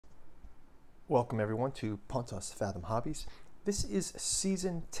Welcome everyone to Pontos Fathom Hobbies. This is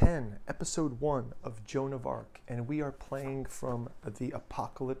Season 10, Episode 1 of Joan of Arc, and we are playing from the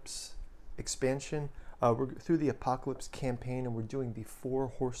Apocalypse expansion. We're through the Apocalypse campaign, and we're doing the 4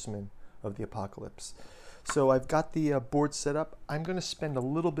 Horsemen of the Apocalypse. So I've got the board set up. I'm going to spend a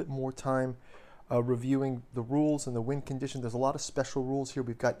little bit more time reviewing the rules and the win condition. There's a lot of special rules here.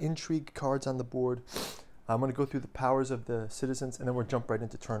 We've got intrigue cards on the board. I'm going to go through the powers of the citizens, and then we'll jump right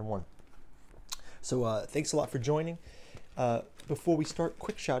into turn 1. So thanks a lot for joining. Before we start,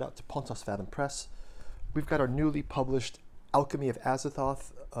 quick shout out to Pontos Fathom Press. We've got our newly published Alchemy of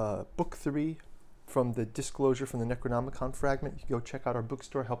Azathoth, Book 3 from the Disclosure from the Necronomicon fragment. You can go check out our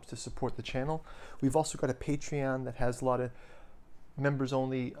bookstore, helps to support the channel. We've also got a Patreon that has a lot of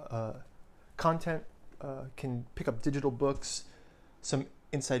members-only content. Can pick up digital books, some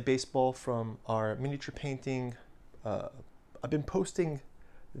inside baseball from our miniature painting. I've been posting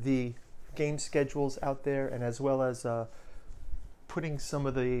the game schedules out there, and as well as putting some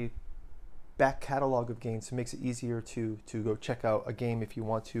of the back catalog of games, so it makes it easier to go check out a game if you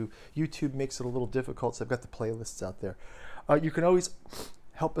want to. YouTube makes it a little difficult, so I've got the playlists out there. You can always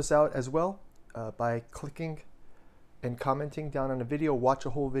help us out as well by clicking and commenting down on a video. Watch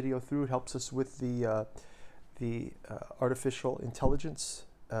a whole video through. It helps us with the artificial intelligence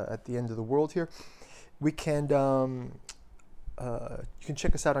at the end of the world here. We can you can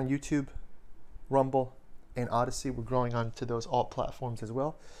check us out on YouTube, Rumble, and Odyssey. We're growing onto those alt platforms as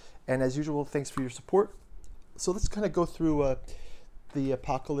well. And as usual, thanks for your support. So let's kind of go through the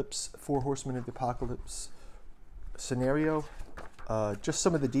Apocalypse, 4 Horsemen of the Apocalypse scenario. Just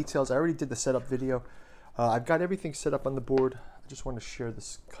some of the details. I already did the setup video. I've got everything set up on the board. I just want to share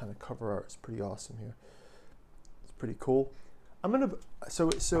this kind of cover art. It's pretty awesome here. It's pretty cool. I'm gonna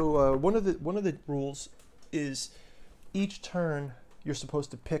one of the rules is each turn you're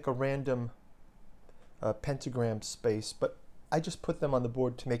supposed to pick a random pentagram space, but I just put them on the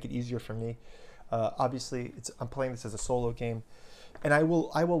board to make it easier for me. Obviously, I'm playing this as a solo game, and I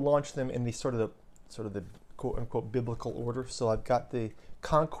will launch them in the sort of the quote unquote biblical order. So I've got the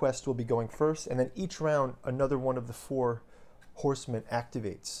conquest will be going first, and then each round another one of the 4 horsemen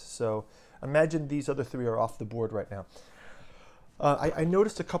activates. So imagine these other 3 are off the board right now. I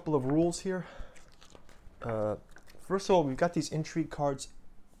noticed a couple of rules here. First of all, we've got these intrigue cards.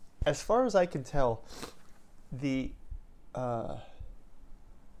 As far as I can tell, not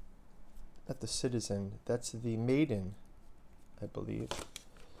the citizen, that's the maiden, I believe,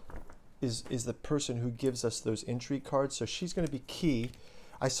 is the person who gives us those intrigue cards. So she's going to be key.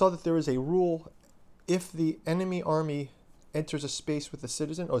 I saw that there is a rule: if the enemy army enters a space with a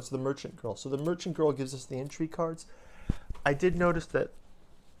citizen, it's the merchant girl. So the merchant girl gives us the intrigue cards. I did notice that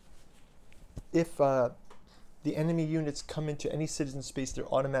if the enemy units come into any citizen space, they're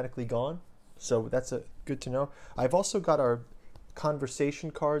automatically gone. So that's good to know. I've also got our conversation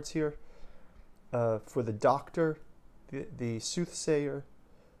cards here for the doctor, the soothsayer,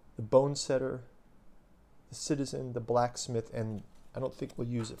 the bone setter, the citizen, the blacksmith, and I don't think we'll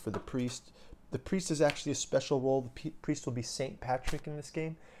use it for the priest. The priest is actually a special role. The priest will be Saint Patrick in this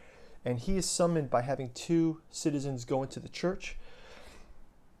game, and he is summoned by having 2 citizens go into the church.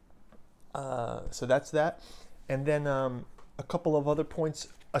 So that's that. And then a couple of other points.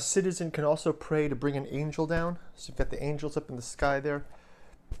 A citizen can also pray to bring an angel down. So you've got the angels up in the sky there.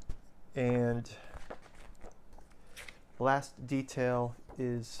 And the last detail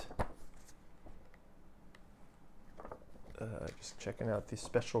is just checking out these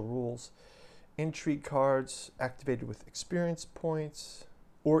special rules. Intrigue cards activated with experience points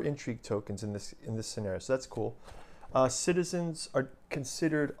or intrigue tokens in this scenario. So that's cool. Citizens are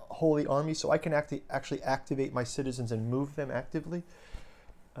considered holy army, so I can actually activate my citizens and move them actively.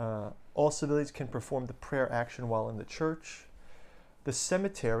 All civilians can perform the prayer action while in the church. The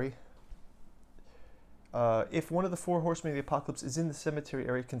cemetery, if one of the 4 horsemen of the apocalypse is in the cemetery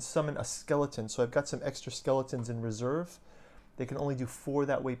area, can summon a skeleton. So I've got some extra skeletons in reserve. They can only do 4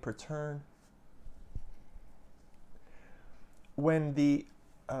 that way per turn. When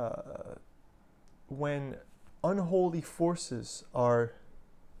unholy forces are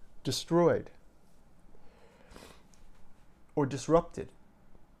destroyed or disrupted,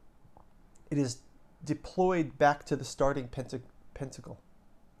 it is deployed back to the starting pentacle.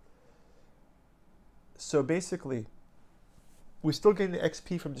 So basically, we're still getting the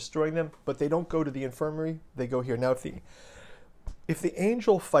XP from destroying them, but they don't go to the infirmary, they go here. Now, if the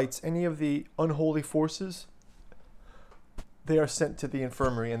angel fights any of the unholy forces, they are sent to the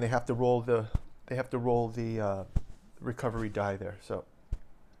infirmary, and they have to roll the recovery die there. So,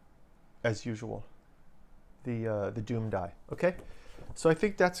 as usual, the doom die. Okay, so I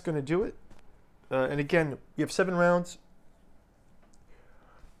think that's going to do it. And again, you have 7 rounds.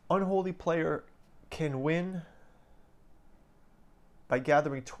 Unholy player can win by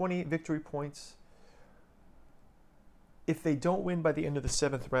gathering 20 victory points. If they don't win by the end of the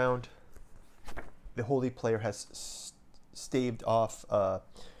 7th round, the holy player has staved off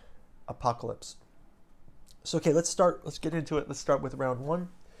Apocalypse. So okay, let's get into it. Let's start with round 1.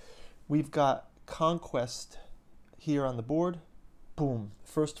 We've got Conquest here on the board. Boom.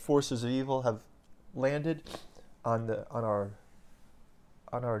 First forces of evil have landed on our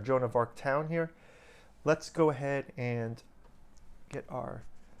Joan of Arc town here. Let's go ahead and get our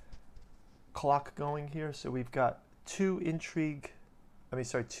clock going here. So we've got 2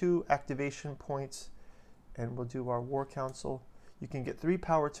 activation points, and we'll do our War Council. You can get 3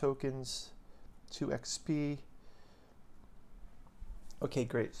 power tokens, 2 XP. Okay,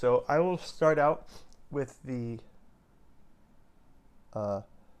 great. So I will start out with the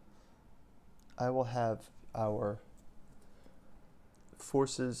I will have our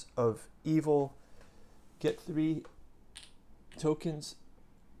forces of evil get 3 tokens,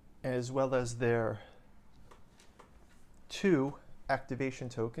 as well as their 2 activation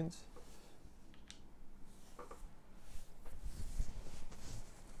tokens.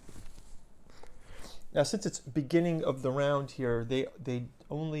 Now, since it's beginning of the round here, they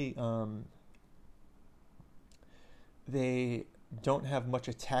only they don't have much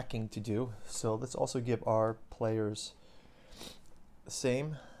attacking to do. So let's also give our players the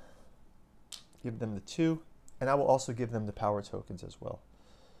same. Give them the 2, and I will also give them the power tokens as well.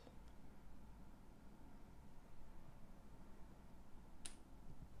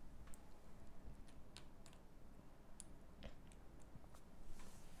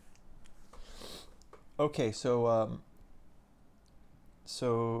 Okay, so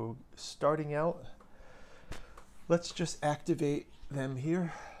starting out, let's just activate them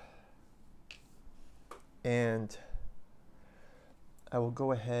here, and I will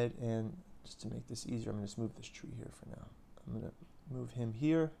go ahead and, just to make this easier, I'm going to just move this tree here for now. I'm going to move him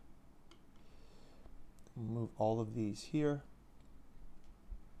here, move all of these here.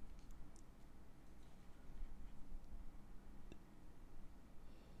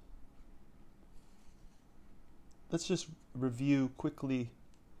 Let's just review quickly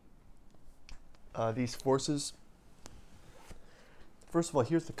these forces. First of all,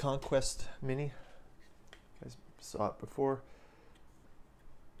 here's the Conquest mini. You guys saw it before.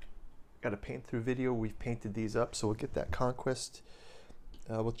 Got a paint through video. We've painted these up, so we'll get that Conquest.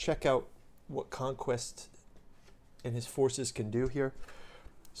 We'll check out what Conquest and his forces can do here.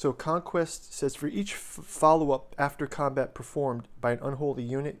 So Conquest says, for each follow-up after combat performed by an unholy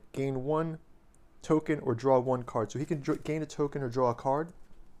unit, gain 1 token or draw 1 card. So he can gain a token or draw a card.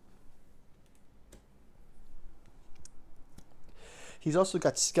 He's also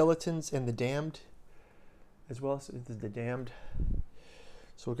got Skeletons and the Damned, as well as the Damned.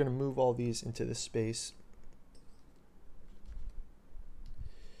 So we're going to move all these into this space.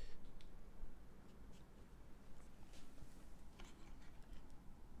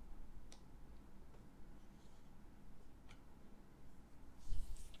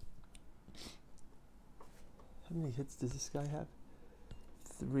 How many hits does this guy have?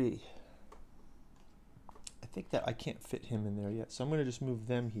 3. I think that I can't fit him in there yet, so I'm going to just move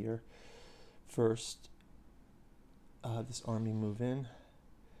them here first. This army move in,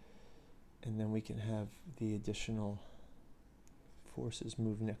 and then we can have the additional forces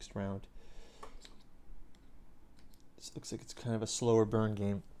move next round. This looks like it's kind of a slower burn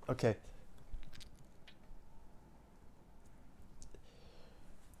game. Okay.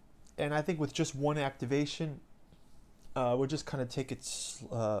 And I think with just 1 activation, we'll just kind of take it,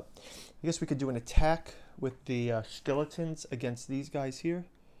 I guess we could do an attack with the Skeletons against these guys here.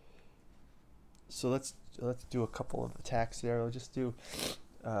 So let's do a couple of attacks there. We'll just do,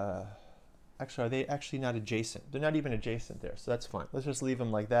 actually, are they actually not adjacent? They're not even adjacent there, so that's fine. Let's just leave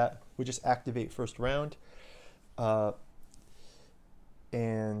them like that. We just activate first round.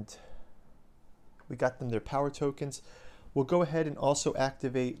 And we got them their power tokens. We'll go ahead and also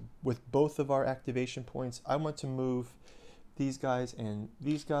activate with both of our activation points. I want to move these guys and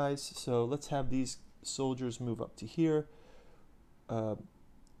these guys. So let's have these soldiers move up to here.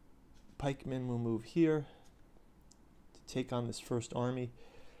 Pikemen will move here to take on this first army.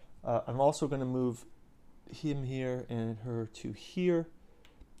 I'm also going to move him here and her to here.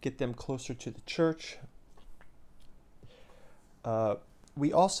 Get them closer to the church.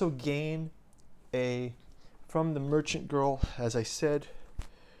 We also gain from the merchant girl, as I said,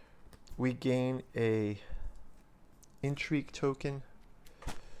 we gain a intrigue token.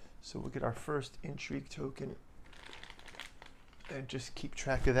 So we'll get our first intrigue token and just keep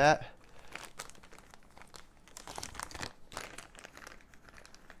track of that.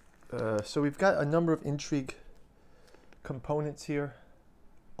 So we've got a number of intrigue components here.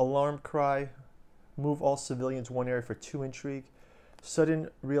 Alarm cry, move all civilians one area for 2 intrigue. Sudden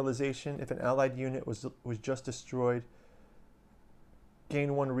realization, if an allied unit was just destroyed,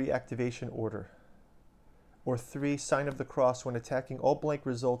 gain 1 reactivation order. Or 3, sign of the cross, when attacking, all blank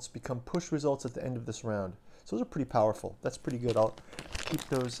results become push results at the end of this round. So those are pretty powerful. That's pretty good. I'll keep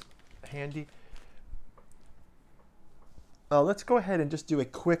those handy. Let's go ahead and just do a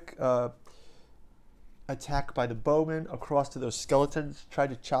quick attack by the bowmen across to those skeletons. Try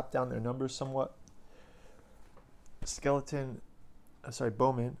to chop down their numbers somewhat.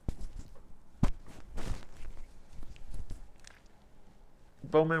 Bowman.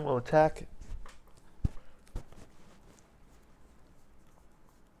 Bowman will attack.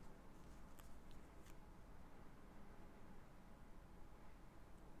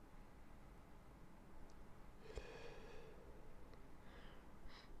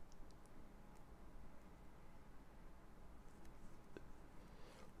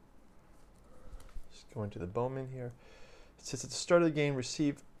 Go into the bowman here. It says at the start of the game,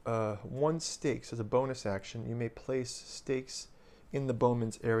 receive 1 stakes as a bonus action. You may place stakes in the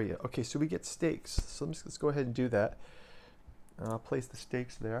bowman's area. Okay, so we get stakes. So let's go ahead and do that. I'll place the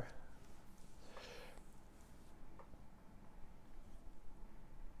stakes there.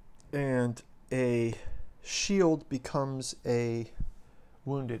 And a shield becomes a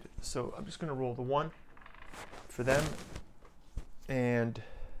wounded. So I'm just going to roll the 1 for them. And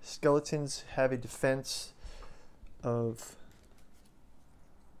skeletons have a defense of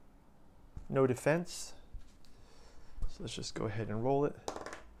no defense. So let's just go ahead and roll it.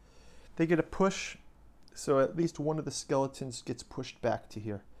 They get a push, so at least one of the skeletons gets pushed back to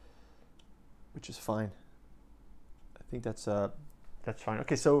here, which is fine. I think that's fine.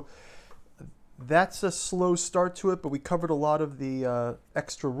 Okay, so that's a slow start to it, but we covered a lot of the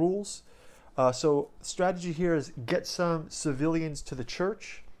extra rules. So strategy here is get some civilians to the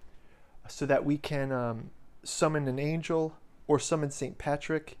church so that we can summon an angel or summon St.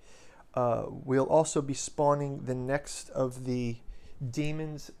 Patrick. We'll also be spawning the next of the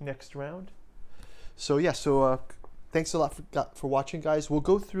demons next round. So yeah, thanks a lot for watching, guys. We'll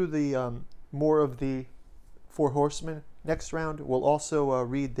go through the more of the 4 horsemen next round. We'll also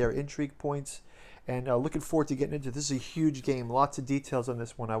read their intrigue points, and looking forward to getting into this. Is a huge game, lots of details on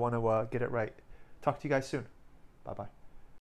this one. I want to get it right. Talk to you guys soon. Bye bye.